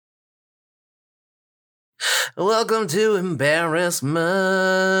Welcome to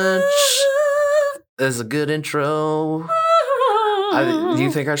Embarrassment. That's a good intro. Do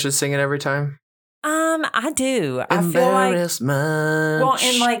you think I should sing it every time? I do. I feel like, Embarrassment.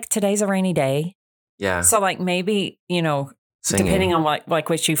 and like today's a rainy day. Yeah. So like maybe, Singing. depending on like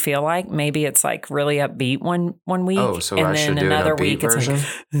what you feel like, maybe it's like really upbeat one week. Oh, so and I then should do another an upbeat week version? it's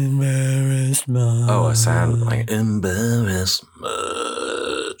like embarrassment. Oh, a sound like embarrassment.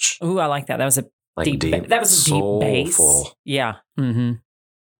 Ooh, I like that. That was a Like deep that was a deep bass. soulful. Yeah. Mm-hmm.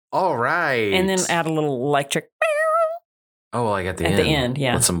 All right. And then add a little electric Oh, like at the end. at the end,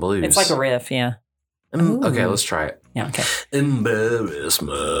 yeah. With some blues. It's like a riff, yeah. Okay, let's try it. Yeah, okay.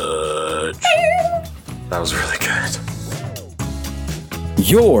 Embarrassment. That was really good.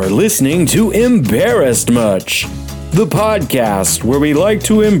 You're listening to Embarrassed Much, the podcast where we like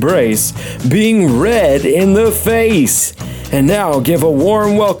to embrace being red in the face. And now give a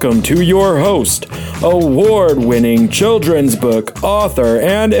warm welcome to your host, award-winning children's book author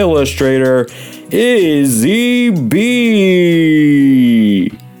and illustrator, Izzy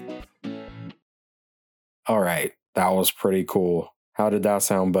B. All right, that was pretty cool. How did that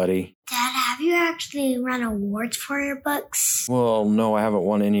sound, buddy? Dad, have you actually run awards for your books? Well, no, I haven't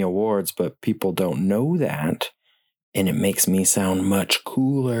won any awards, but people don't know that. And it makes me sound much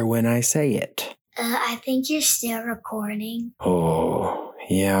cooler when I say it. I think you're still recording. Oh,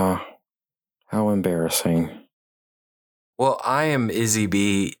 yeah. How embarrassing. Well, I am Izzy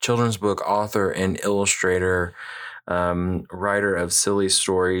B, children's book author and illustrator, writer of silly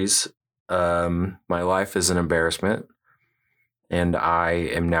stories. My life is an embarrassment, and I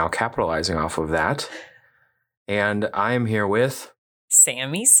am now capitalizing off of that. And I am here with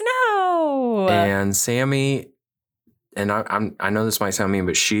Sammy Snow. And Sammy, and I know this might sound mean,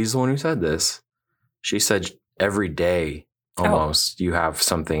 but she's the one who said this. She said every day almost you have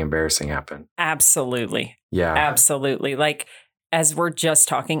something embarrassing happen. Absolutely. Yeah. Absolutely. Like, as we're just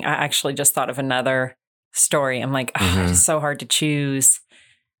talking, I actually just thought of another story. I'm like, it's so hard to choose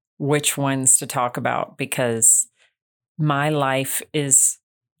which ones to talk about because my life is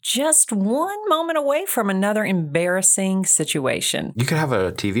just one moment away from another embarrassing situation. You could have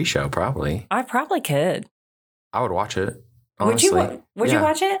a TV show, probably. I probably could. I would watch it. Honestly. Would you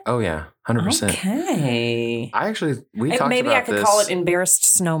watch it? Oh, yeah. 100%. Okay. We talked maybe about I could this. call it Embarrassed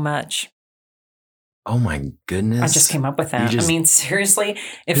Snow Much. Oh, my goodness. I just came up with that. I mean, seriously,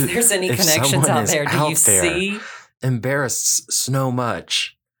 if there's any if connections someone out is there, do you out there, see? Embarrassed Snow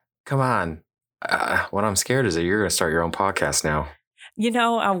Much. Come on. What I'm scared is that you're going to start your own podcast now.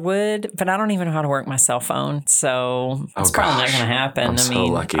 I would, but I don't even know how to work my cell phone. So it's probably not going to happen. I'm so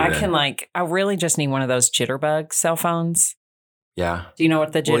lucky then. I really just need one of those jitterbug cell phones. Yeah. Do you know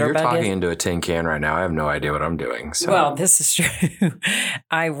what the jitterbug is? Well, you're talking into a tin can right now. I have no idea what I'm doing. So. Well, this is true.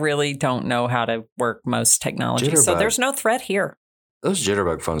 I really don't know how to work most technology. So there's no threat here. Those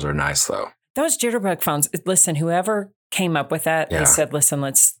jitterbug phones are nice, though. Those jitterbug phones, listen, whoever came up with that, they said, listen,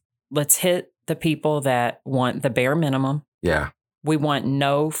 let's hit the people that want the bare minimum. Yeah. We want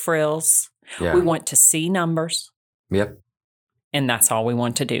no frills. Yeah. We want to see numbers. Yep. And that's all we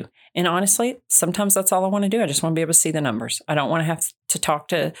want to do. And honestly, sometimes that's all I want to do. I just want to be able to see the numbers. I don't want to have to talk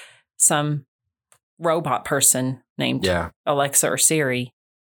to some robot person named Alexa or Siri.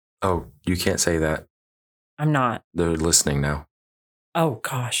 Oh, you can't say that. I'm not. They're listening now. Oh,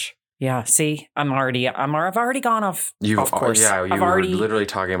 gosh. Yeah. See, I've already gone off course. Yeah, you were literally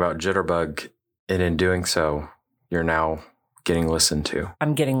talking about jitterbug. And in doing so, you're now getting listened to.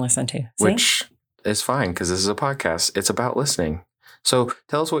 I'm getting listened to. See? Which is fine because this is a podcast. It's about listening. So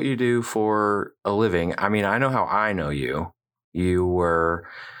tell us what you do for a living. I mean, I know how I know you. You were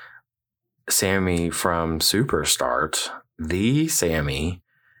Sammy from Superstart, the Sammy.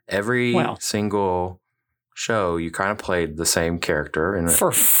 Every single show, you kind of played the same character.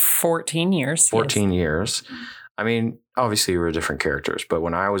 For 14 years. 14 years. I mean, obviously you were different characters, but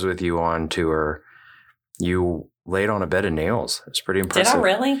when I was with you on tour, you laid on a bed of nails. It's pretty impressive. Did I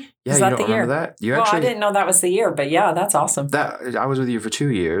really? Yeah, was that the year? That? I didn't know that was the year, but yeah, that's awesome. I was with you for 2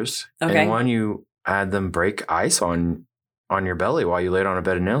 years. Okay. And one, you had them break ice on your belly while you laid on a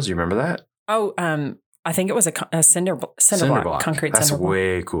bed of nails. Do you remember that? Oh, I think it was a cinder block, concrete That's cinder block.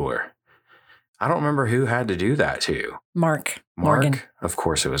 way cooler. I don't remember who had to do that to you. Mark. Morgan. Of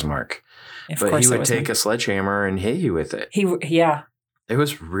course it was Mark. But he would take a sledgehammer and hit you with it. Yeah. It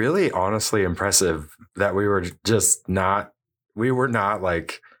was really honestly impressive that we were not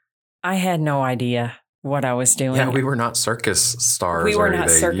like. I had no idea what I was doing. Yeah, we were not circus stars or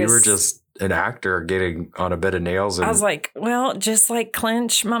anything. You were just an actor getting on a bed of nails. And I was like, well, just like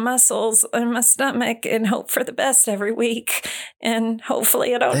clench my muscles and my stomach and hope for the best every week. And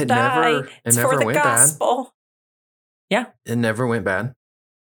hopefully I don't die. It's for the gospel. Yeah. It never went bad.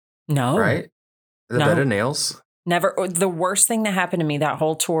 No. Right? The bed of nails. Never. The worst thing that happened to me that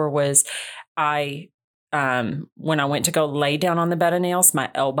whole tour was when I went to go lay down on the bed of nails,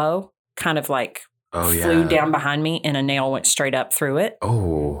 my elbow kind of like flew down behind me and a nail went straight up through it.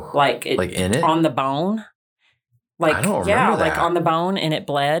 Oh. Like in it? On the bone. Like, I don't remember that. Like on the bone and it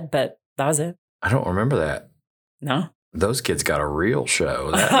bled, but that was it. I don't remember that. No. Those kids got a real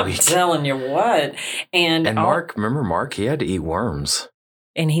show that I'm week. telling you what. And Mark, remember Mark? He had to eat worms.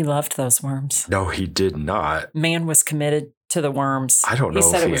 And he loved those worms. No, he did not. Man was committed to the worms. I don't know. He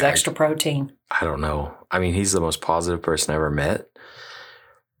said it was extra protein. I don't know. I mean, he's the most positive person I ever met.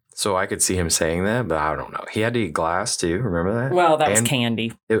 So I could see him saying that, but I don't know. He had to eat glass too. Remember that? Well, that was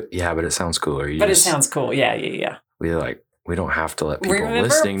candy. But it sounds cooler. It sounds cool. Yeah. We don't have to let people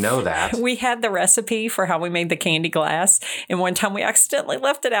listening know that. We had the recipe for how we made the candy glass. And one time we accidentally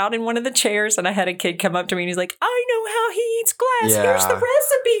left it out in one of the chairs. And I had a kid come up to me and he's like, I know how he eats glass. Yeah. Here's the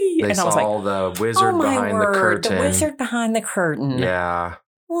recipe. They and I was like, the wizard behind the curtain. The wizard behind the curtain. Yeah.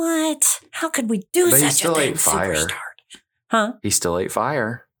 What? How could we do such a thing? He still ate fire. Superstar. Huh? He still ate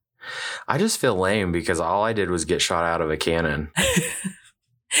fire. I just feel lame because all I did was get shot out of a cannon.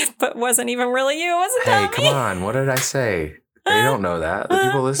 But wasn't even really you, was it? Hey, come on. What did I say? They don't know that. The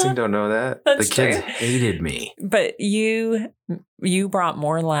people listening don't know that. That's the kids true. hated me. But you brought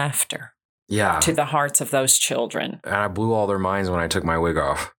more laughter to the hearts of those children. And I blew all their minds when I took my wig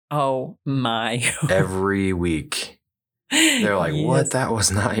off. Oh, my. Every week. They're like, what? That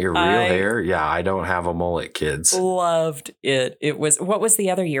was not your real hair? Yeah, I don't have a mullet, kids. Loved it. What was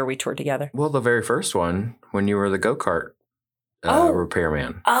the other year we toured together? Well, the very first one, when you were the go-kart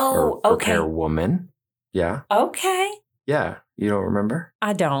repairman. Oh, or okay. Repairwoman. Yeah. Okay. Yeah. You don't remember?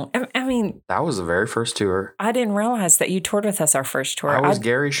 I don't. I mean. That was the very first tour. I didn't realize that you toured with us our first tour. I was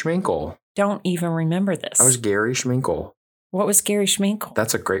Gary Schminkel. Don't even remember this. I was Gary Schminkel. What was Gary Schminkel?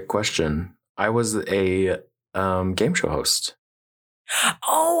 That's a great question. I was a game show host.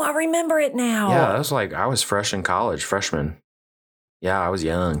 Oh, I remember it now. Yeah, that was I was fresh in college, freshman. Yeah, I was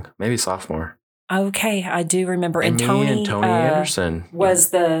young, maybe sophomore. Okay, I do remember. And Tony Anderson he was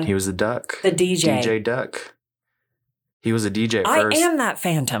the duck, the DJ, DJ Duck. He was a DJ at first. I am that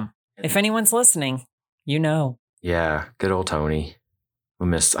phantom. If anyone's listening, you know. Yeah, good old Tony. I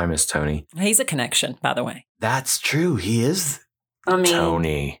miss Tony. He's a connection, by the way. That's true. He is.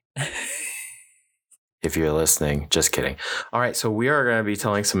 Tony. If you're listening, just kidding. All right, so we are going to be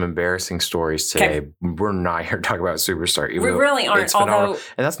telling some embarrassing stories today. Okay. We're not here to talk about Superstar. We really aren't, although...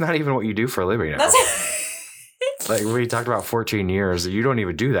 And that's not even what you do for a living now. Like, we talked about 14 years. You don't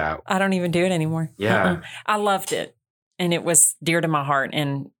even do that. I don't even do it anymore. Yeah. I loved it. And it was dear to my heart.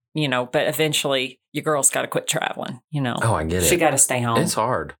 And, but eventually your girl's got to quit traveling, Oh, I get it. She got to stay home. It's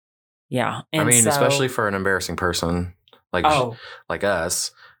hard. Yeah. And especially for an embarrassing person like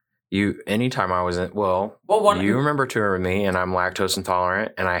us. Anytime I was in, you remember touring with me and I'm lactose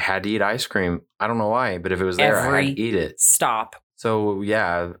intolerant and I had to eat ice cream. I don't know why, but if it was there, I had to eat it. Stop. So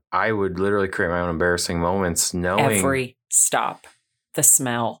yeah, I would literally create my own embarrassing moments knowing. Every stop. The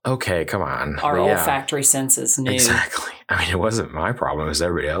smell. Okay, come on. Our olfactory senses knew. Exactly. I mean, it wasn't my problem. It was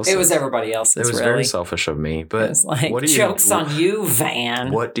everybody else's. It was everybody else's, It was very selfish of me. But it was like, joke's on you,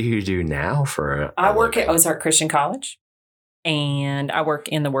 Van. What do you do now for I work at Ozark Christian College. And I work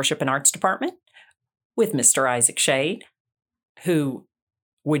in the worship and arts department with Mr. Isaac Shade, who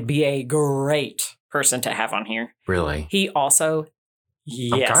would be a great person to have on here. Really? He also,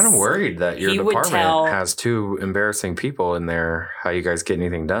 I'm kind of worried that your department has two embarrassing people in there. How you guys get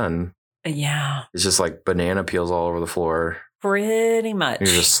anything done? Yeah. It's just like banana peels all over the floor. Pretty much. You're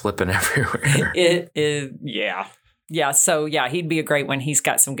just slipping everywhere. It is, yeah. Yeah, so yeah, he'd be a great one. He's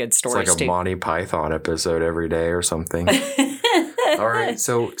got some good stories too. It's like a Monty Python episode every day or something. All right,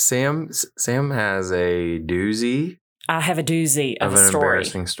 so Sam has a doozy. I have a doozy of a an story.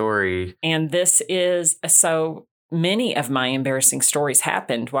 Embarrassing story. And this is, so many of my embarrassing stories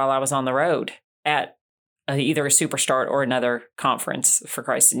happened while I was on the road at either a Superstart or another conference for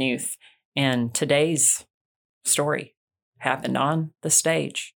Christ and Youth. And today's story happened on the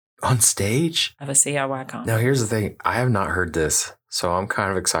stage. On stage? Of a CIY con. Now, here's the thing. I have not heard this, so I'm kind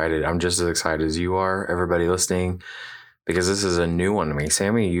of excited. I'm just as excited as you are, everybody listening, because this is a new one to me.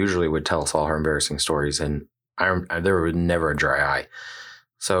 Sammy usually would tell us all her embarrassing stories, and there was never a dry eye.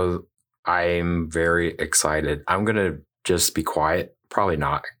 So I'm very excited. I'm going to just be quiet. Probably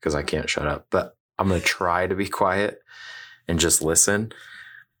not, because I can't shut up, but I'm going to try to be quiet and just listen.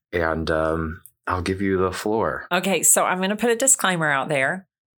 And I'll give you the floor. Okay, so I'm going to put a disclaimer out there.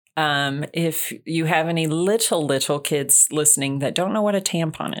 If you have any little kids listening that don't know what a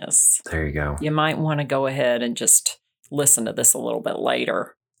tampon is, there you go. You might want to go ahead and just listen to this a little bit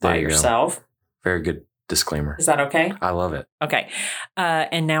later by yourself. Go. Very good disclaimer. Is that okay? I love it. Okay.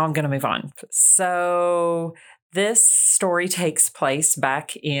 And now I'm going to move on. So this story takes place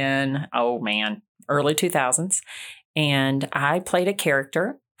back in, early 2000s. And I played a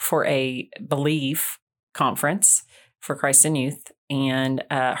character for a Believe conference for Christ in Youth. And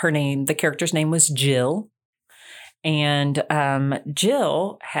the character's name was Jill. And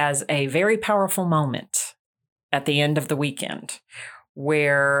Jill has a very powerful moment at the end of the weekend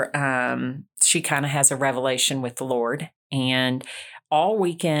where she kind of has a revelation with the Lord. And all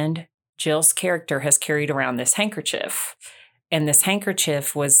weekend, Jill's character has carried around this handkerchief. And this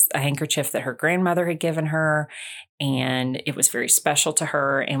handkerchief was a handkerchief that her grandmother had given her. And it was very special to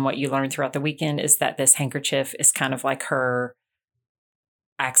her. And what you learn throughout the weekend is that this handkerchief is kind of like her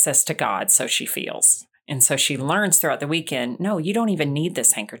access to God, so she feels. And so she learns throughout the weekend, no, you don't even need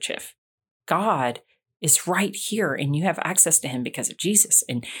this handkerchief. God is right here and you have access to him because of Jesus.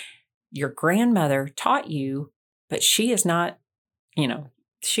 And your grandmother taught you, but she is not,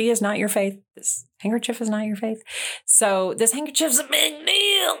 she is not your faith. This handkerchief is not your faith. So this handkerchief's a big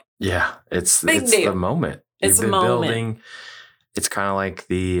deal. Yeah, it's the moment. It's a moment. Building. It's kind of like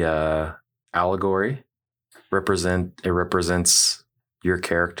the allegory. It represents your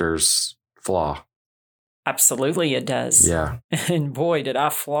character's flaw. Absolutely, it does. Yeah. And boy, did I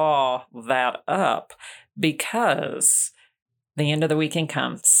flaw that up, because the end of the weekend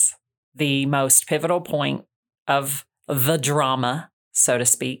comes. The most pivotal point of the drama, so to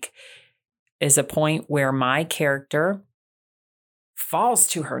speak, is a point where my character falls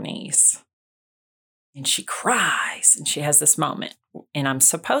to her knees and she cries and she has this moment. And I'm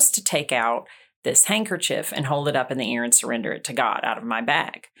supposed to take out this handkerchief and hold it up in the air and surrender it to God out of my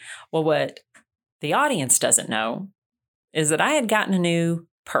bag. Well, what the audience doesn't know is that I had gotten a new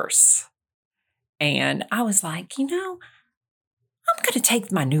purse. And I was like, I'm going to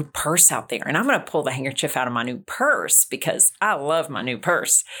take my new purse out there and I'm going to pull the handkerchief out of my new purse because I love my new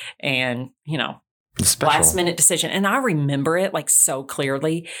purse. And, last minute decision. And I remember it like so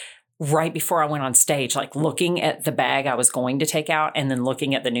clearly right before I went on stage, like looking at the bag I was going to take out and then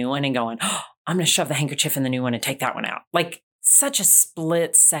looking at the new one and going, oh, I'm going to shove the handkerchief in the new one and take that one out. Like such a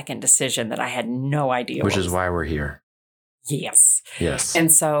split-second decision that I had no idea. Which is why we're here. Yes. Yes.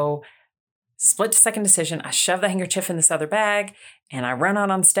 And so split-second decision, I shove the handkerchief in this other bag and I run out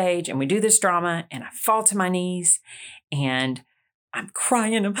on stage and we do this drama and I fall to my knees and I'm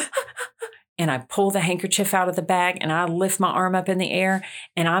crying. And I pull the handkerchief out of the bag and I lift my arm up in the air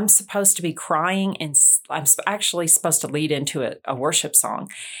and I'm supposed to be crying and I'm actually supposed to lead into a worship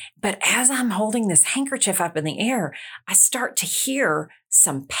song. But as I'm holding this handkerchief up in the air, I start to hear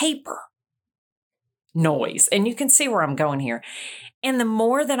some paper noise. And you can see where I'm going here. And the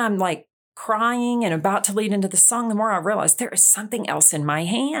more that I'm like crying and about to lead into the song, the more I realize there is something else in my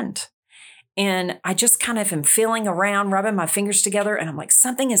hand. And I just kind of am feeling around, rubbing my fingers together. And I'm like,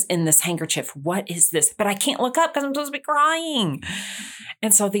 something is in this handkerchief. What is this? But I can't look up because I'm supposed to be crying.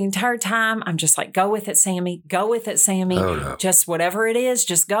 And so the entire time I'm just like, go with it, Sammy. Go with it, Sammy. Oh, no. Just whatever it is,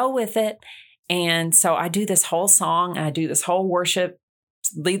 just go with it. And so I do this whole song. I do this whole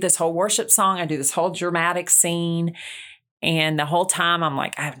lead this whole worship song. I do this whole dramatic scene. And the whole time I'm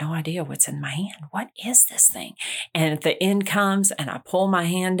like, I have no idea what's in my hand. What is this thing? And at the end comes and I pull my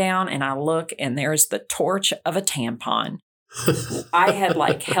hand down and I look and there's the torch of a tampon. I had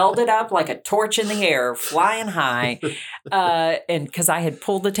like held it up like a torch in the air, flying high. And because I had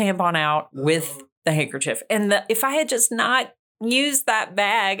pulled the tampon out with the handkerchief. And if I had just not used that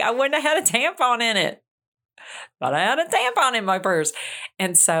bag, I wouldn't have had a tampon in it. But I had a tampon in my purse.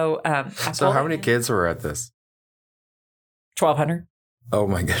 And so, so how many kids were at this? 1,200. Oh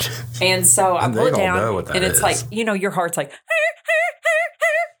my goodness. And so I pull it down and it's like, your heart's like,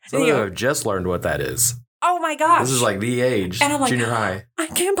 some of them have just learned what that is. Oh my gosh. This is like the age, and I'm like, junior high. I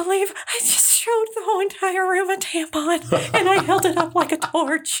can't believe I just showed the whole entire room a tampon and I held it up like a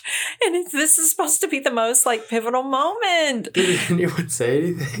torch. And this is supposed to be the most like pivotal moment. Did anyone say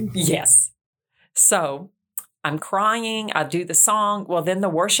anything? Yes. So I'm crying. I do the song. Well, then the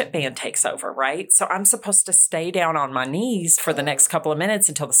worship band takes over, right? So I'm supposed to stay down on my knees for the next couple of minutes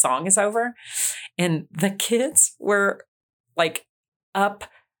until the song is over. And the kids were like up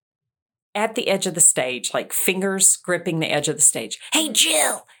at the edge of the stage, like fingers gripping the edge of the stage. Hey,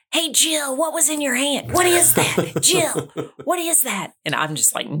 Jill, hey, Jill, what was in your hand? What is that? Jill, what is that? And I'm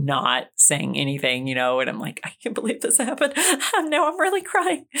just like not saying anything, and I'm like, I can't believe this happened. Now I'm really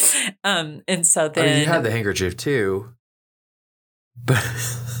crying. And so then you had the handkerchief too.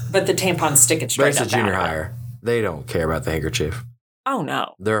 But the tampons stick it straight up. But it's a junior out. higher. They don't care about the handkerchief. Oh,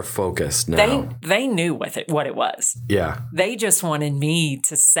 no. They're focused now. They knew what it was. Yeah. They just wanted me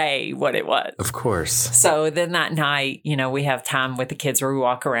to say what it was. Of course. So then that night, we have time with the kids where we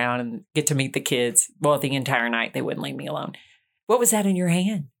walk around and get to meet the kids. Well, the entire night, they wouldn't leave me alone. What was that in your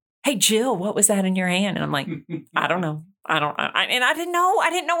hand? Hey, Jill, what was that in your hand? And I'm like, I don't know. And I didn't know. I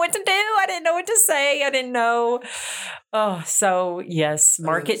didn't know what to do. I didn't know what to say. I didn't know. Oh, so yes,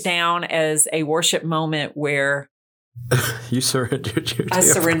 mark it down as a worship moment where you surrendered your I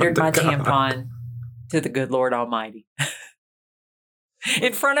surrendered my God. tampon to the good Lord Almighty.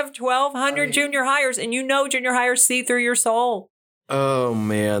 In front of 1,200 junior hires, and junior hires see through your soul. Oh,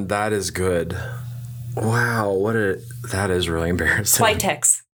 man, that is good. Wow, that is really embarrassing.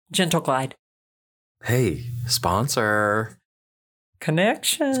 Playtex, Gentle Glide. Hey, sponsor.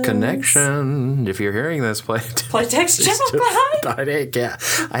 Connection. If you're hearing this, Playtex Gentle Glide.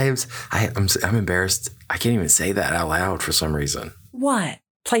 I'm embarrassed. I can't even say that out loud for some reason. What?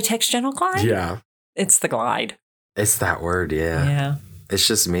 Playtex Gentle Glide? Yeah. It's the glide. It's that word, yeah. Yeah. It's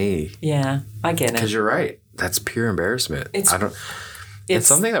just me. Yeah, I get it. Because you're right. That's pure embarrassment. It's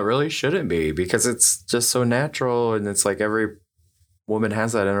something that really shouldn't be because it's just so natural and it's like every woman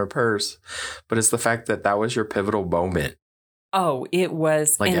has that in her purse. But it's the fact that was your pivotal moment. Oh, it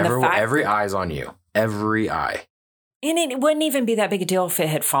was. Like every eye's on you. Every eye. And it wouldn't even be that big a deal if it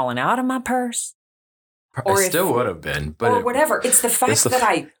had fallen out of my purse. It still would have been. But whatever. It's the fact that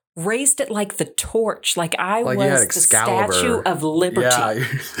I raised it like the torch. Like I was the Statue of Liberty. Yeah,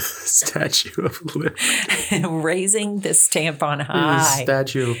 Statue of Liberty. Raising this tampon high.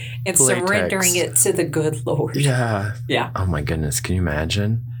 Statue of and surrendering it to the good Lord. Yeah. Yeah. Oh my goodness. Can you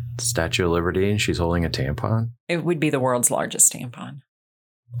imagine? Statue of Liberty and she's holding a tampon? It would be the world's largest tampon.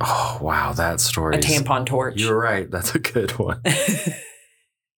 Oh, wow. That story. A tampon torch. You're right. That's a good one.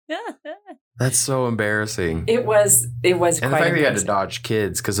 That's so embarrassing. It was and quite the fact that you had to embarrassing. dodge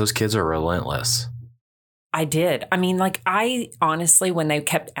kids because those kids are relentless. I did. I mean, I honestly, when they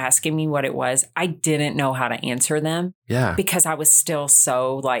kept asking me what it was, I didn't know how to answer them. Yeah. Because I was still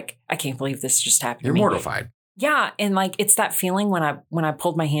so I can't believe this just happened You're to me. mortified. Yeah. And it's that feeling when I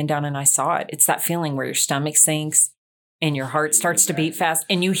pulled my hand down and I saw it. It's that feeling where your stomach sinks and your heart starts to beat fast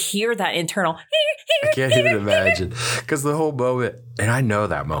and you hear that internal. I can't even imagine. Because the whole moment, and I know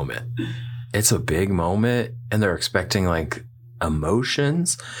that moment, it's a big moment and they're expecting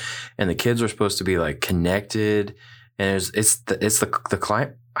emotions and the kids are supposed to be connected and it's the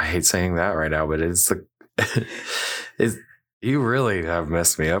client. I hate saying that right now, but you really have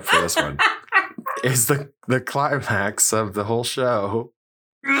messed me up for this one. It's the climax of the whole show.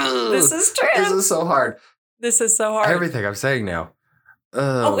 This is true. This is so hard. This is so hard. Everything I'm saying now.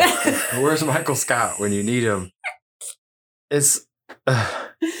 Where's Michael Scott when you need him? It's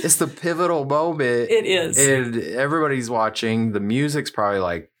the pivotal moment. It is. And everybody's watching. The music's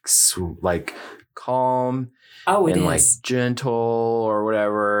probably calm. Oh, it and is. Gentle or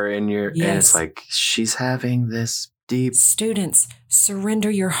whatever. And and it's she's having this deep. Students, surrender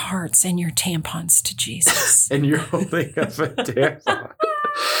your hearts and your tampons to Jesus. And you're holding up a tampon.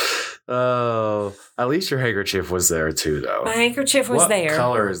 Oh, at least your handkerchief was there too, though. My handkerchief was there. What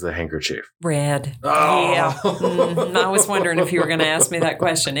color is the handkerchief? Red. Oh. Yeah. I was wondering if you were going to ask me that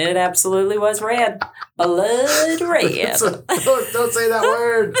question. It absolutely was red. Blood red. Don't say that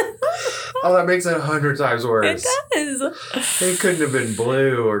word. Oh, that makes it 100 times worse. It does. It couldn't have been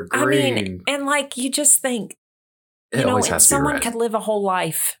blue or green. I mean, and you just think, it always has to be someone red. could live a whole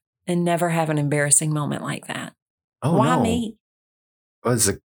life and never have an embarrassing moment like that. Oh, Why no. me?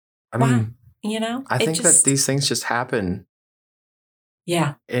 I mean, I think that these things just happen.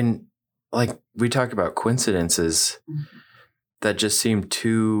 Yeah. And we talk about coincidences that just seem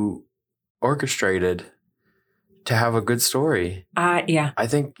too orchestrated to have a good story. Yeah. I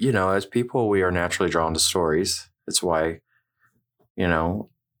think, as people, we are naturally drawn to stories. That's why,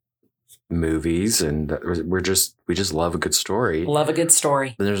 movies and we just love a good story. Love a good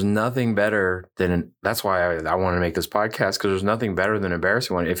story. And there's nothing better than, that's why I want to make this podcast, because there's nothing better than an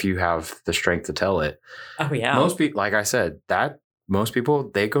embarrassing one if you have the strength to tell it. Oh, yeah. Most people, like I said, most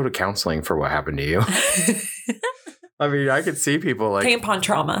people, they go to counseling for what happened to you. I mean, I could see people tampon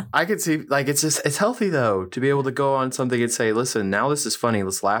trauma. I could see it's healthy though to be able to go on something and say, listen, now this is funny.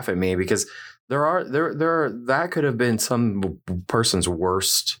 Let's laugh at me, because there are that could have been some person's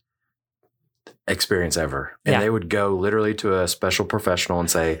worst experience ever. And Yeah. they would go literally to a special professional and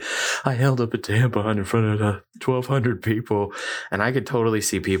say, I held up a tampon in front of 1,200 people. And I could totally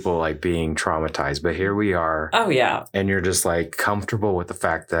see people like being traumatized. But here we are. Oh, yeah. And you're just like comfortable with the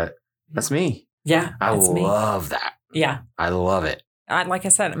fact that that's me. Yeah. I That's me. love that. Yeah. I love it. Like I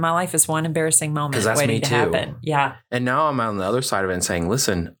said, my life is one embarrassing moment 'Cause that's waiting me to too. happen. Yeah. And now I'm on the other side of it and saying,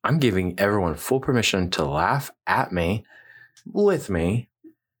 listen, I'm giving everyone full permission to laugh at me, with me,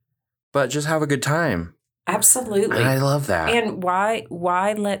 but just have a good time. Absolutely. And I love that. And why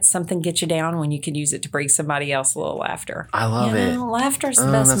let something get you down when you could use it to bring somebody else a little laughter? I love it. Laughter's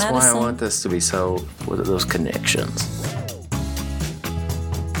the best that's medicine. why I want this to be so with those connections.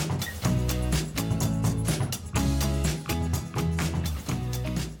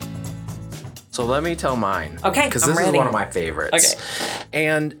 So let me tell mine. Okay, Because I'm this ready. is one of my favorites. Okay.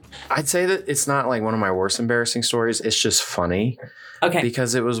 And I'd say that it's not like one of my worst embarrassing stories. It's just funny. Okay.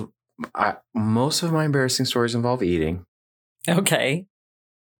 Because it was, most of my embarrassing stories involve eating. Okay.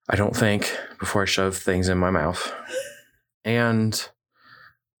 I don't think before I shove things in my mouth. And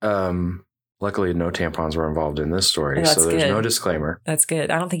luckily no tampons were involved in this story. That's So there's good. no disclaimer. That's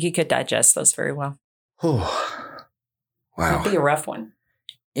good. I don't think you could digest those very well. Oh, That'd be wow. a rough one.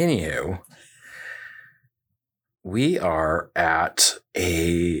 Anywho, we are at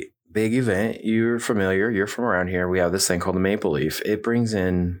a big event. You're familiar. You're from around here. We have this thing called the Maple Leaf. It brings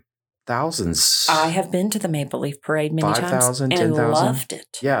in thousands. I have been to the Maple Leaf Parade many 5,000, times and 10,000. loved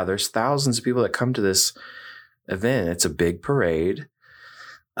it. Yeah, there's thousands of people that come to this event. It's a big parade.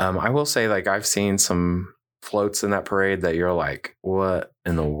 I will say, like, I've seen some floats in that parade that you're like, what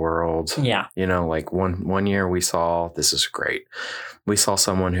in the world? Yeah. You know, like one year we saw, this is great. We saw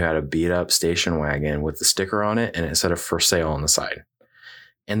someone who had a beat up station wagon with the sticker on it and it said a for sale on the side.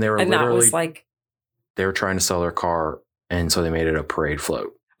 And they were And that literally, was like, they were trying to sell their car. And so they made it a parade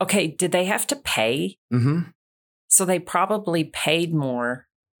float. okay, did they have to pay? Mm-hmm. So they probably paid more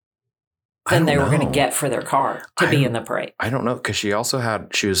than they were going to get for their car to be in the parade. I don't know. Cause she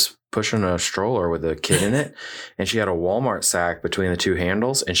was pushing a stroller with a kid in it and she had a Walmart sack between the two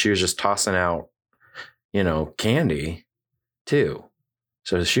handles and she was just tossing out, candy too.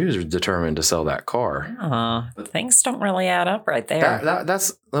 So she was determined to sell that car. Things don't really add up right there.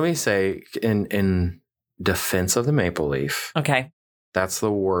 That's, let me say, in defense of the Maple Leaf, Okay. that's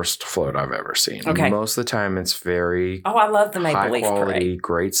the worst float I've ever seen. Okay. Most of the time, it's very Oh, I love the Maple high Leaf quality, Parade.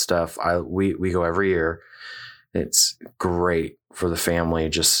 great stuff. We go every year. It's great for the family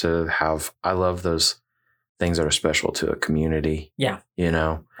just to have. I love those things that are special to a community. Yeah.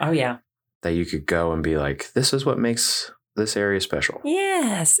 Oh yeah. That you could go and be like, this is what makes this area special.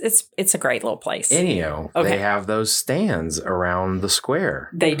 Yes, it's a great little place. Anyhow, Okay. they have those stands around the square.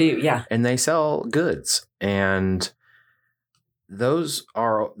 They do, yeah. And they sell goods. And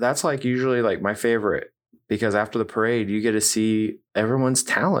that's like usually like my favorite because after the parade, you get to see everyone's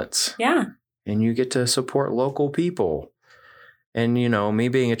talents. Yeah. And you get to support local people. And, me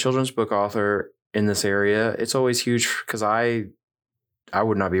being a children's book author in this area, it's always huge because I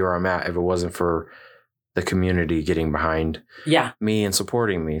would not be where I'm at if it wasn't for the community getting behind me and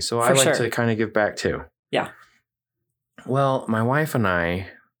supporting me. So I like to kind of give back too. Yeah. Well, my wife and I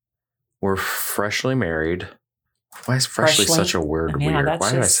were freshly married. Why is freshly such a weird? Why did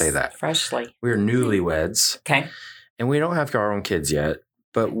I say that? Freshly. We were newlyweds. Okay. And we don't have our own kids yet,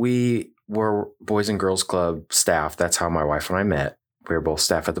 but we were Boys and Girls Club staff. That's how my wife and I met. We were both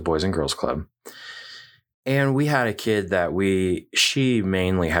staff at the Boys and Girls Club. And we had a kid that she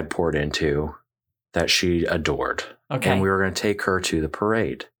mainly had poured into that she adored. Okay. And we were going to take her to the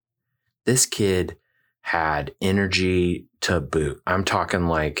parade. This kid had energy to boot. I'm talking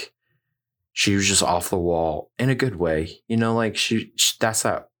like she was just off the wall in a good way. Like that's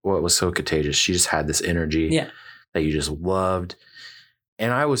not what was so contagious. She just had this energy that you just loved.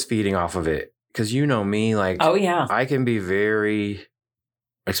 And I was feeding off of it because me, like, oh yeah, I can be very,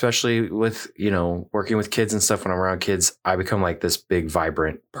 especially with, working with kids and stuff when I'm around kids, I become like this big,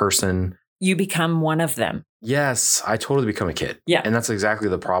 vibrant person. You become one of them. Yes, I totally become a kid. Yeah. And that's exactly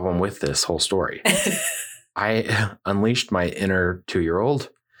the problem with this whole story. I unleashed my inner 2-year-old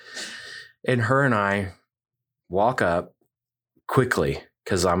and her and I walk up quickly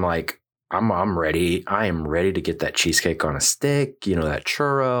because I'm like, I'm ready. I am ready to get that cheesecake on a stick, that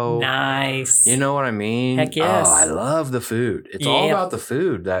churro. Nice. You know what I mean? Heck yes. Oh, I love the food. It's all about the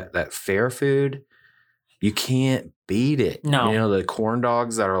food, that fair food. You can't beat it. No. The corn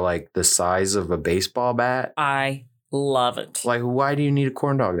dogs that are like the size of a baseball bat. I love it. Like, why do you need a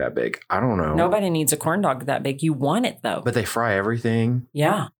corn dog that big? I don't know. Nobody needs a corn dog that big. You want it though. But they fry everything.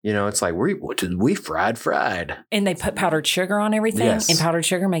 Yeah. It's like, we fried. And they put powdered sugar on everything. Yes. And powdered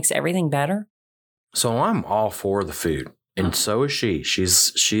sugar makes everything better. So I'm all for the food. And so is she.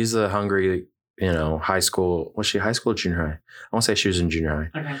 She's a hungry, high school. Was she high school or junior high? I want to say she was in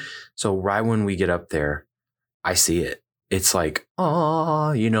junior high. Okay. So right when we get up there, I see it. It's like,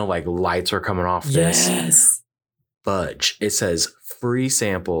 like lights are coming off this. Yes. Fudge. It says free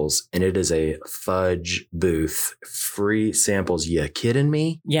samples, and it is a fudge booth. Free samples. You kidding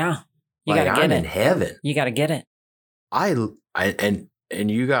me? Yeah. You got to get it. I'm in heaven. You got to get it. And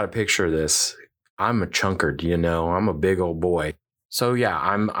you got to picture this. I'm a chunkard, I'm a big old boy. So yeah,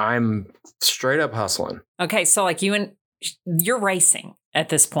 I'm straight up hustling. Okay, so like you're racing at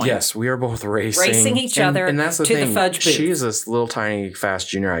this point. Yes, we are both racing each other and that's the to thing. The fudge booth. She's this little tiny fast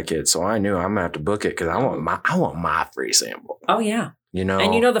junior high kid, so I knew I'm gonna have to book it because I want my free sample. Oh yeah. And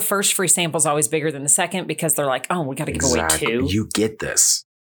the first free sample is always bigger than the second because they're like, oh, we got to give away 2. You get this.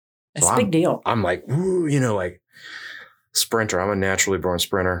 It's a big deal. I'm like, woo, like sprinter. I'm a naturally born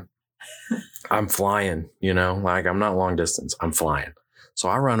sprinter. I'm flying, like I'm not long distance. I'm flying. So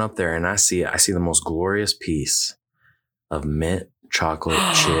I run up there and I see the most glorious piece of mint chocolate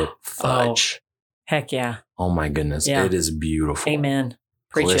chip fudge. Oh, heck yeah. Oh my goodness. Yeah. It is beautiful. Amen.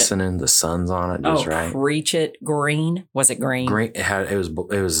 Preach glistening. The sun's on it just right. Preach it. Green. Was it green? Green. It was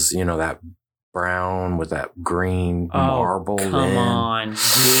that brown with that green marble. Come on.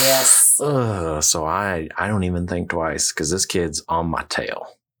 Yes. So I don't even think twice because this kid's on my tail.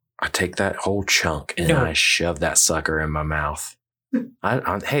 I take that whole chunk and I shove that sucker in my mouth.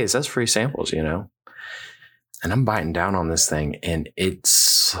 Hey, it says free samples, and I'm biting down on this thing, and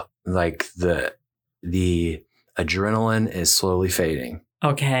it's like the adrenaline is slowly fading.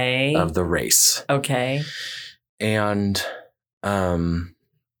 Okay. Of the race. Okay. And I'm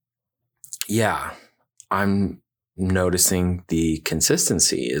noticing the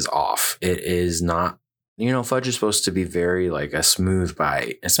consistency is off. It is not. Fudge is supposed to be very like a smooth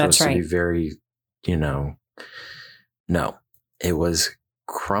bite. It's supposed to be very, no, it was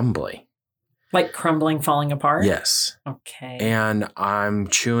crumbly. Like crumbling, falling apart? Yes. Okay. And I'm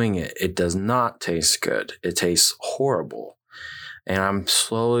chewing it. It does not taste good. It tastes horrible. And I'm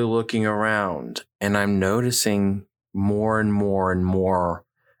slowly looking around and I'm noticing more and more and more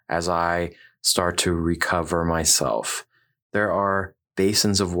as I start to recover myself. There are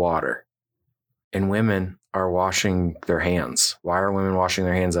basins of water. And women are washing their hands. Why are women washing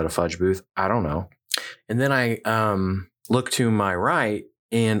their hands at a fudge booth? I don't know. And then I look to my right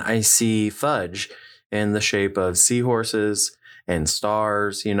and I see fudge in the shape of seahorses and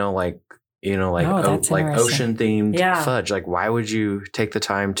stars, like ocean themed fudge. Like, why would you take the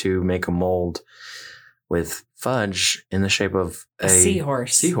time to make a mold with fudge in the shape of a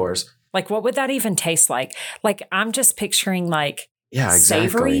seahorse? Like, what would that even taste like? Like, I'm just picturing like,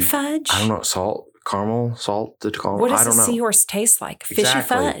 savory fudge? I don't know. Salted caramel. What does a seahorse taste like? Fishy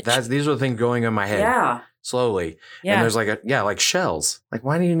fudge. These are the things going in my head. Yeah. Slowly. Yeah. And there's like shells. Like,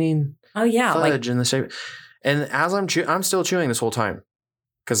 why do you need fudge in the shape? And as I'm still chewing this whole time.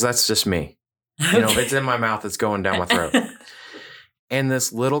 Because that's just me. It's in my mouth. It's going down my throat. And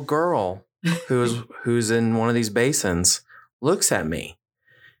this little girl who's in one of these basins looks at me.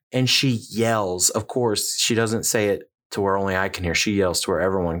 And she yells. Of course, she doesn't say it to where only I can hear. She yells to where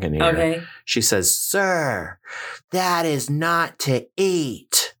everyone can hear. Okay. She says, "Sir, that is not to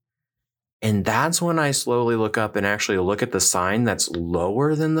eat." And that's when I slowly look up and actually look at the sign that's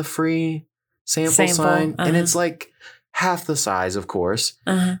lower than the free sample sign. And it's like half the size, of course.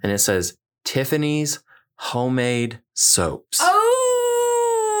 And it says, Tiffany's Homemade Soaps.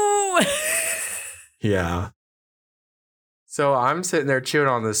 Oh! Yeah. So I'm sitting there chewing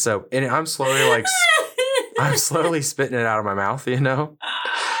on this soap and I'm slowly I'm slowly spitting it out of my mouth,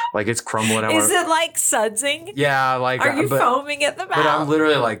 like it's crumbling out. Is it like sudsing? Yeah, like are you foaming at the mouth? But I'm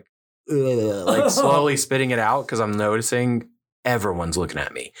literally like slowly spitting it out because I'm noticing everyone's looking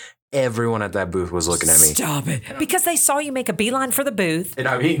at me. Everyone at that booth was looking at me. Stop it! Because they saw you make a beeline for the booth,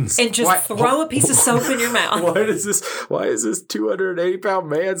 and just throw a piece of soap in your mouth. Why is this 280-pound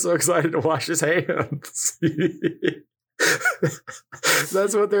man so excited to wash his hands?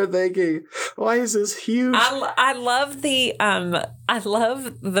 That's what they're thinking. Why is this huge? I love the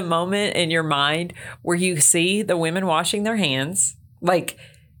moment in your mind where you see the women washing their hands, like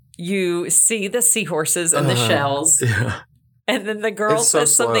you see the seahorses and the shells, and then the girl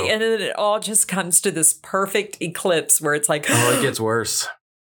says something, and then it all just comes to this perfect eclipse where it's like, it gets worse.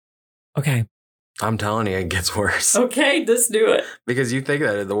 Okay. I'm telling you, it gets worse. Okay, just do it. Because you think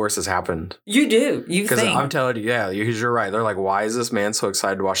that the worst has happened. You do. You think. Because I'm telling you, you're right. They're like, why is this man so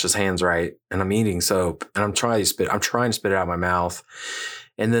excited to wash his hands, right? And I'm eating soap and I'm trying to spit it out of my mouth.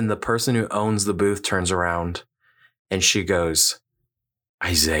 And then the person who owns the booth turns around and she goes,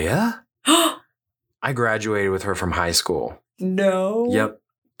 Isaiah? I graduated with her from high school. No. Yep.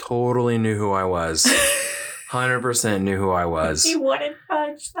 Totally knew who I was. 100% knew who I was. He wanted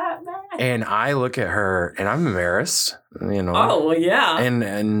fudge that bad. And I look at her and I'm embarrassed, you know. Oh, well, yeah.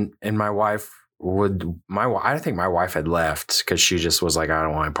 And my wife I think my wife had left because she just was like, I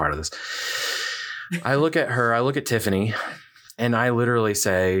don't want any part of this. I look at her, I look at Tiffany, and I literally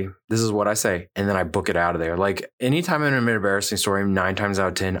say, this is what I say. And then I book it out of there. Like anytime I'm in an embarrassing story, 9 times out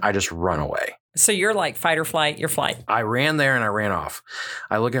of 10, I just run away. So you're like fight or flight, you're flight. I ran there and I ran off.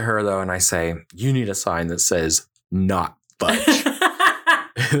 I look at her though and I say, you need a sign that says not fudge.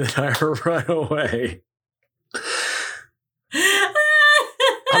 And then I run away.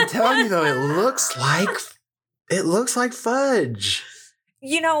 I'm telling you though, it looks like fudge.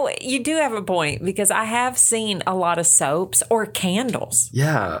 You know, you do have a point because I have seen a lot of soaps or candles.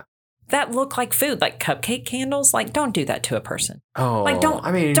 Yeah. That look like food, like cupcake candles. Like, don't do that to a person. Oh, like, don't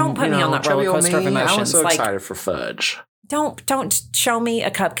put me on that roller coaster of emotions. I was so like, excited for fudge. Don't show me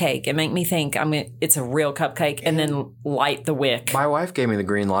a cupcake and make me think it's a real cupcake and then light the wick. My wife gave me the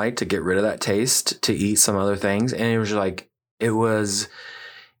green light to get rid of that taste, to eat some other things, and it was like it was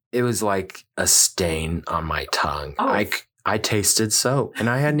like a stain on my tongue. Oh. I tasted soap, and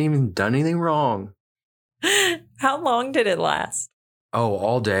I hadn't even done anything wrong. How long did it last? Oh,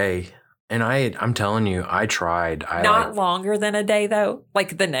 all day. And I'm telling you, I tried. Not longer than a day, though?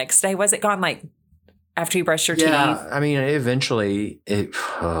 Like the next day? Was it gone like after you brushed your teeth? Yeah, I mean, eventually it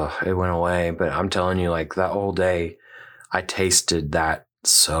went away. But I'm telling you, like that whole day, I tasted that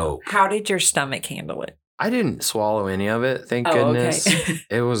soap. How did your stomach handle it? I didn't swallow any of it, thank goodness. Okay.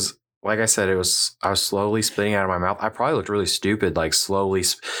 It was, like I said, I was slowly spitting out of my mouth. I probably looked really stupid, like slowly,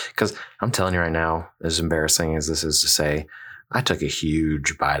 because I'm telling you right now, as embarrassing as this is to say, I took a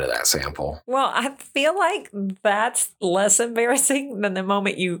huge bite of that sample. Well, I feel like that's less embarrassing than the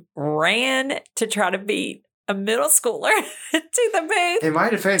moment you ran to try to beat a middle schooler to the booth. In my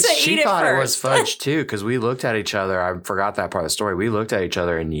defense, she thought it was fudge too, because we looked at each other. I forgot that part of the story. We looked at each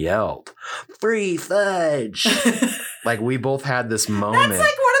other and yelled, "Free fudge!" Like we both had this moment. That's like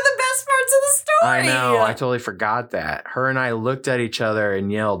one of the best parts of the story. I know. I totally forgot that. Her and I looked at each other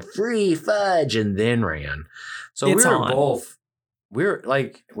and yelled, "Free fudge!" and then ran. So we were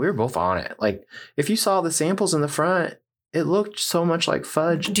both on it. Like if you saw the samples in the front, it looked so much like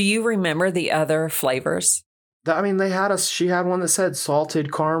fudge. Do you remember the other flavors? I mean, she had one that said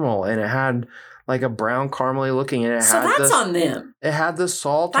salted caramel, and it had like a brown caramely looking, and that's on them. It had the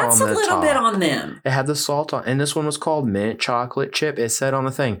salt on the top. That's a little bit on them. It had the salt on, and this one was called mint chocolate chip. It said on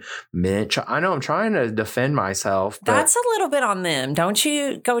the thing, I know I'm trying to defend myself. But that's a little bit on them. Don't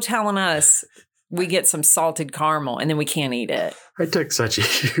you go telling us we get some salted caramel and then we can't eat it. I took such a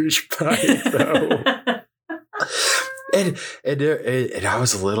huge bite though. and I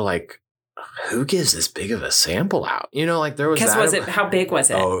was a little like, who gives this big of a sample out? You know, like there was how big was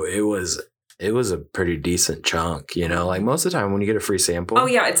it? Oh, it was a pretty decent chunk, you know, like most of the time when you get a free sample. Oh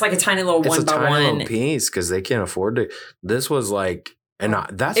yeah. It's like a tiny little one by one. It's a tiny little piece because they can't afford to. This was like, and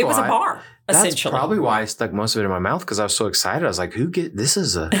that's it why. was a bar, essentially. That's probably why I stuck most of it in my mouth because I was so excited. I was like, this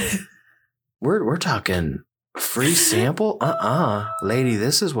is a, we're talking free sample? Lady,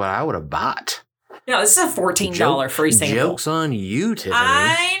 this is what I would have bought. No, this is a $14 free sample. Joke's on you, Tiffany.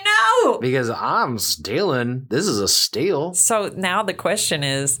 I know. Because I'm stealing. This is a steal. So now the question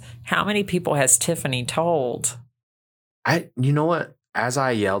is, how many people has Tiffany told? You know what? As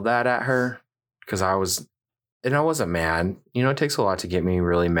I yelled that at her, because I wasn't mad. You know, it takes a lot to get me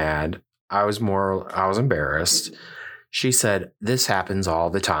really mad. I was embarrassed. She said, "This happens all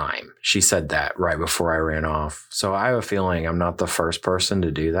the time." She said that right before I ran off. So I have a feeling I'm not the first person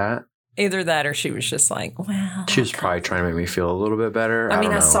to do that. Either that or she was just like, well. She was probably trying to make me feel a little bit better.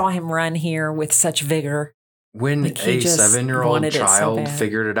 I saw him run here with such vigor. When a 7-year-old child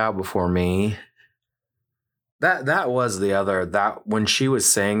figured it out before me, that was the other, that when she was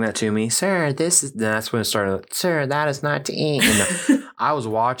saying that to me, "Sir, that's when it started, sir, that is not to eat." And I was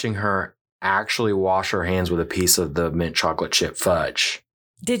watching her actually wash her hands with a piece of the mint chocolate chip fudge.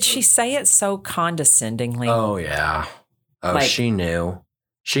 Did she say it so condescendingly? Oh, yeah. Oh, like, she knew.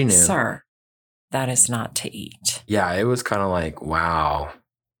 She knew. "Sir, that is not to eat." Yeah, it was kind of like, wow,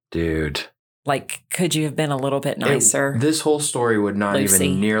 dude. Like, could you have been a little bit nicer? This whole story would not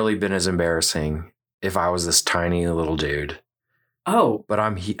even nearly been as embarrassing if I was this tiny little dude. Oh. But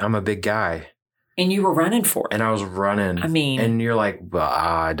I'm a big guy. And you were running for it. And I was running. I mean. And you're like, well,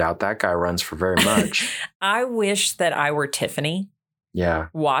 I doubt that guy runs for very much. I wish that I were Tiffany. Yeah.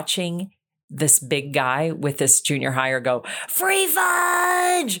 Watching this big guy with this junior hire go, free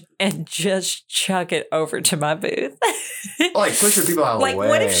fudge, and just chuck it over to my booth. Like pushing people out of the way. Like,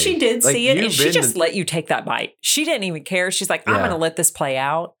 what if she did Like, see it and you've she been just let you take that bite? She didn't even care. She's like, I'm Yeah. going to let this play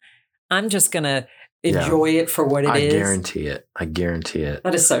out. I'm just going to enjoy it for what it is. I guarantee it.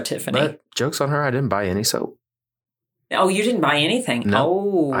 That is so Tiffany. But joke's on her, I didn't buy any soap. Oh, you didn't buy anything? No,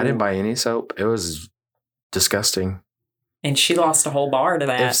 Oh. I didn't buy any soap. It was disgusting. And she lost a whole bar to If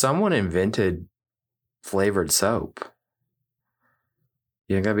that. someone invented flavored soap,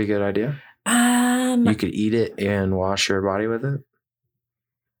 you think that'd be a good idea? You could eat it and wash your body with it?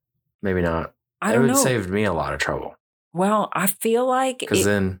 Maybe not. I It don't would know. save me a lot of trouble. Well, I feel like Because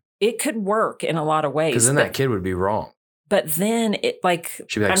then it could work in a lot of ways. that kid would be wrong. But then it like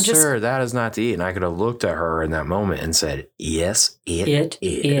She'd be like, I'm just sir, that is not to eat. And I could have looked at her in that moment and said, yes, it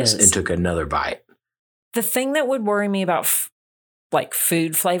is. And took another bite. the thing that would worry me about like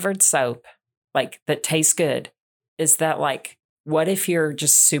food flavored soap, like that tastes good, is that like, what if you're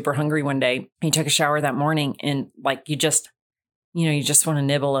just super hungry one day, you took a shower that morning and like you just want to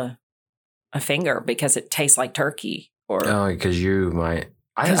nibble a finger because it tastes like turkey, or Oh, because you might.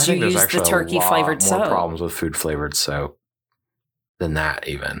 I 'Cause you think there's use the actually turkey a lot flavored more soap. problems with food flavored soap than that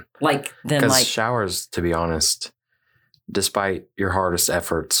even. like then Because like showers, to be honest, despite your hardest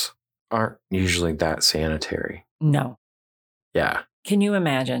efforts, aren't usually that sanitary. no. Yeah. Can you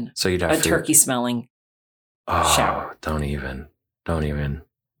imagine So you'd have a to. turkey smelling? Oh, shower. Don't even. Don't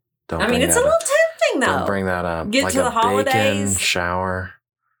I mean, bring it's a that little up. tempting though. Don't bring that up. Get Like to a the bacon holidays. shower.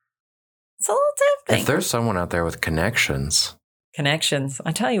 It's a little tempting. If there's someone out there with connections, Connections.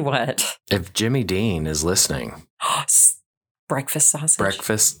 I tell you what. if Jimmy Dean is listening, Breakfast sausage.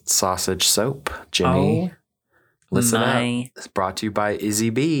 breakfast sausage soap, Jimmy, listen up. It's brought to you by Izzy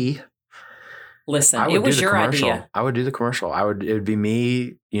B. Listen, I would it was do the your commercial. idea. I would do the commercial. It would be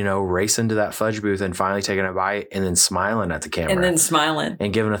me, racing to that fudge booth and finally taking a bite and then smiling at the camera And then smiling.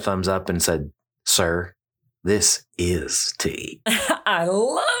 and giving a thumbs up and said, "Sir, this is to eat." I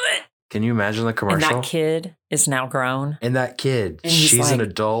love it. Can you imagine the commercial? And that kid is now grown. And that kid, And he's she's an like-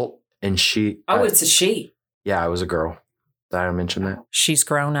 adult and she. Oh, it's a she. Yeah, it was a girl. Did I mention that? She's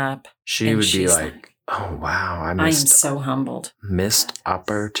grown up. She And would be she's like, "Oh wow, I I am missed so humbled. missed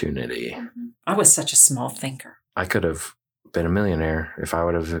opportunity. I was such a small thinker. I could have been a millionaire if I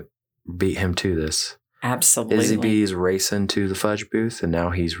would have beat him to this." Absolutely. Izzy B's racing to the fudge booth, and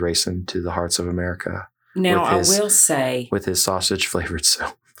now he's racing to the hearts of America Now, with his- I will say with his sausage flavored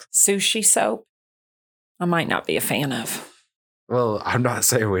soap. sushi soap, I might not be a fan of. Well, I'm not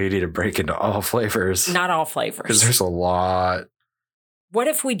saying we need to break into all flavors Not all because flavors. there's a lot. What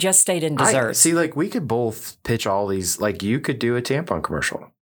if we just stayed in desserts? See, like we could both pitch all these. Like you could do a tampon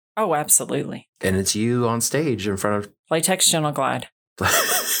commercial, Oh, absolutely. and it's you on stage in front Playtex Gentle Glide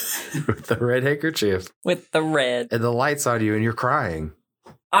of with the red handkerchief with the red. and the lights on you, and you're crying.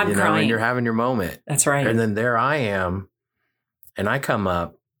 I'm crying. and you're having your moment. That's right. And then there I am, and I come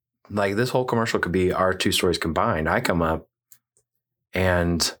up, like this whole commercial could be our two stories combined. I come up,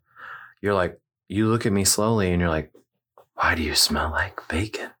 and you're like, you look at me slowly, and you're like, "Why do you smell like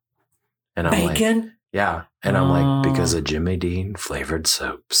bacon?" And I'm like, Bacon? "Yeah." And I'm like, Oh. "Because of Jimmy Dean flavored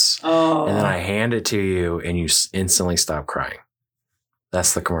soaps." Oh. And then I hand it to you, and you instantly stop crying.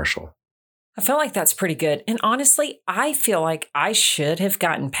 That's the commercial. I feel like that's pretty good. And honestly, I feel like I should have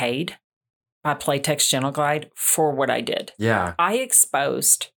gotten paid by Playtex Gentle Glide for what I did. Yeah. I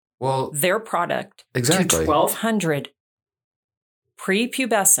exposed Well, their product exactly. to 1,200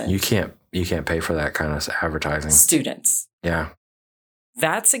 prepubescent You can't pay for that kind of advertising. students. Yeah.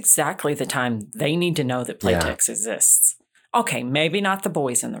 That's exactly the time they need to know that Playtex exists. Okay, maybe not the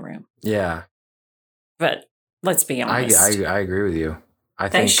boys in the room, Yeah. but let's be honest. I agree with you. I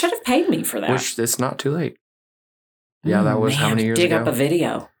they think should have paid me for that. which it's not too late. Yeah, that was how Man, many years dig ago? up a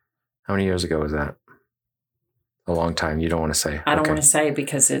video. How many years ago was that? A long time. You don't want to say. I don't Okay. want to say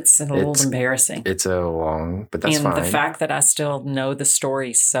because it's a little It's- embarrassing. It's a long, but that's and fine. the fact that I still know the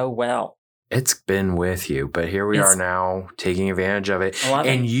story so well. It's been with you, but here we are now taking advantage of it. I love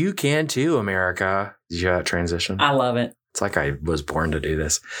And it. you can too, America. Did you hear that transition? I love it. It's like I was born to do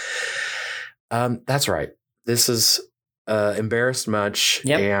this. That's right. This is embarrassed much,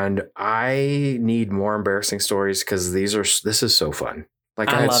 Yep. and I need more embarrassing stories because this is so fun. Like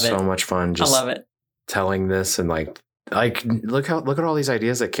I I had love so it. much fun I just love it. telling this and like look at all these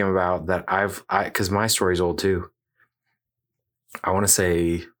ideas that came about that because my story's old too. I want to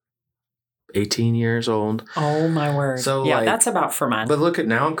say 18 years old. Oh my word. So, yeah, like- that's about for mine. But look at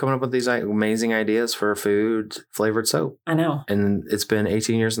now I'm coming up with these amazing ideas for food flavored soap. I know. And it's been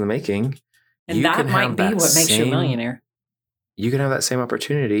 18 years in the making. And You that can might have be that what makes you a same- millionaire. You can have that same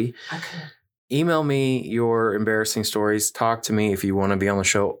opportunity I could. email me your embarrassing stories. Talk to me if you want to be on the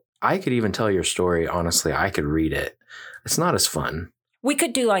show. I could even tell your story. Honestly, I could read it. It's not as fun. We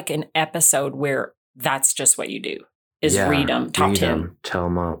could do like an episode where that's just what you do is read them. Top 10. Tell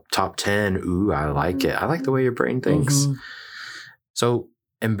them up. Top 10. Ooh, I like it. I like the way your brain thinks. Mm-hmm. So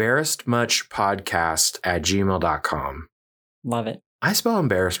embarrassedmuchpodcast@gmail.com. Love it. I spell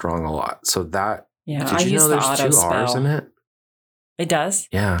embarrassed wrong a lot. So that, did you know there's 2 R's in it? It does?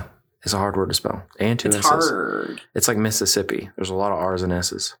 Yeah. It's a hard word to spell. And 2 S's. It's hard. It's like Mississippi. There's a lot of R's and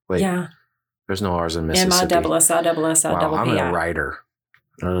S's. Wait. Yeah. There's no R's in Mississippi. M-I-double-S-I-double-S-I-double-P-I. I'm a writer.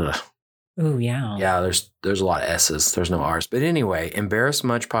 Ugh. Ooh, yeah. Yeah, there's a lot of S's. There's no R's. But anyway,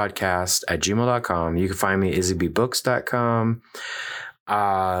 embarrassedmuchpodcast@gmail.com. You can find me at izzybooks.com.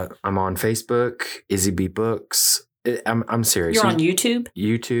 I'm on Facebook, Izzy B Books. I'm serious. You're on YouTube?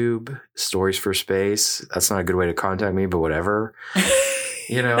 YouTube, Stories for Space. That's not a good way to contact me, but whatever.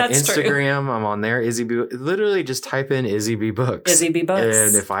 Instagram, true. I'm on there. Izzy B. Literally just type in Izzy B Books. Izzy B Books.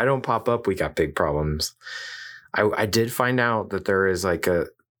 And if I don't pop up, we got big problems. I did find out that there is like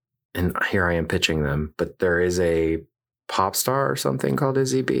and here I am pitching them, but there is a pop star or something called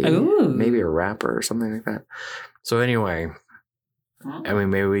Izzy B. Ooh. Maybe a rapper or something like that. So anyway, I mean,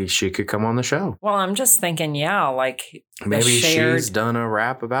 maybe she could come on the show. Well, I'm just thinking, like maybe she's done a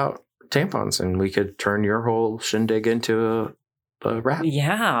rap about tampons, and we could turn your whole shindig into a rap.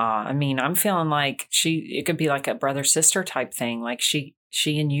 Yeah, I mean, I'm feeling like it could be like a brother-sister type thing. Like she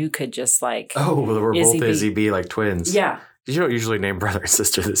and you could just like... Oh, well, we're both Izzy B like twins. Yeah. You don't usually name brother and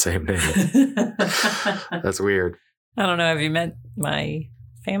sister the same name. That's weird. I don't know. Have you met my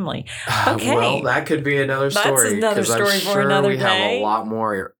family? Okay. Well, that could be another story. That's another story for another day. We have a lot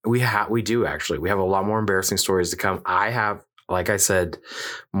more. We do actually. We have a lot more embarrassing stories to come. I have, like I said,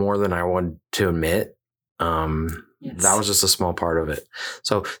 more than I want to admit. Yes. That was just a small part of it.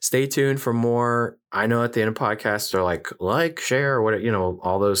 So stay tuned for more. I know at the end of podcasts, they're like, share,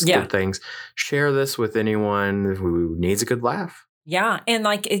 all those good things. Share this with anyone who needs a good laugh. Yeah. And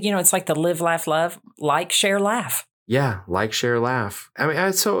it's like the live, laugh, love, like, share, laugh. Yeah. Like, share, laugh. I mean,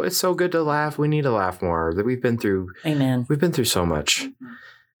 it's so good to laugh. We need to laugh more. That we've been through. Amen. We've been through so much. Mm-hmm.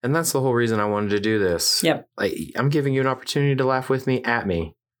 And that's the whole reason I wanted to do this. Yep. I'm giving you an opportunity to laugh with me at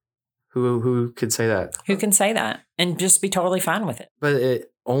me. Who could say that? Who can say that and just be totally fine with it? But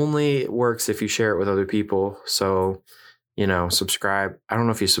it only works if you share it with other people. So, subscribe. I don't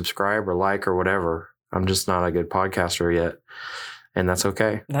know if you subscribe or like or whatever. I'm just not a good podcaster yet. And that's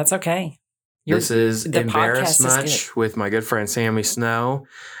okay. That's okay. This is Embarrassed Much with my good friend Sammy Snow.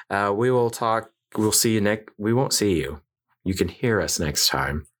 We will talk. We'll see you next. We won't see you. You can hear us next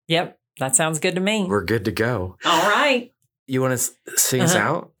time. Yep. That sounds good to me. We're good to go. All right. You want to sing us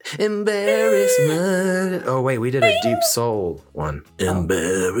out? Embarrassment. Oh, wait, we did a deep soul one.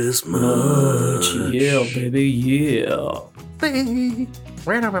 Embarrassment. Yeah, baby, yeah. That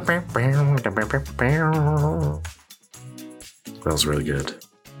was really good.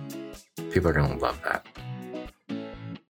 People are going to love that.